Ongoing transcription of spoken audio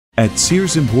At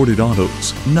Sears Imported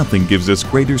Autos, nothing gives us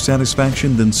greater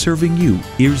satisfaction than serving you.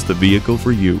 Here's the vehicle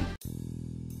for you.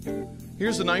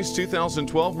 Here's a nice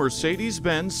 2012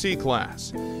 Mercedes-Benz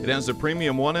C-Class. It has a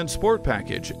premium 1N Sport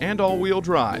package and all-wheel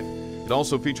drive. It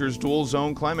also features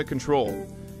dual-zone climate control,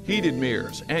 heated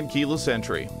mirrors, and keyless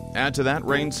entry. Add to that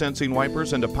rain-sensing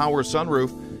wipers and a power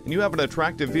sunroof, and you have an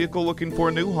attractive vehicle looking for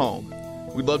a new home.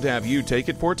 We'd love to have you take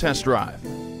it for a test drive.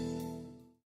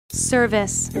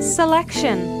 Service,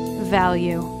 selection,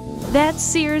 value. That's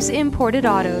Sears Imported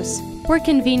Autos. We're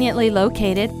conveniently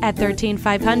located at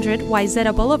 13500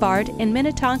 Wayzata Blvd in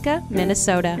Minnetonka,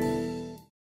 Minnesota.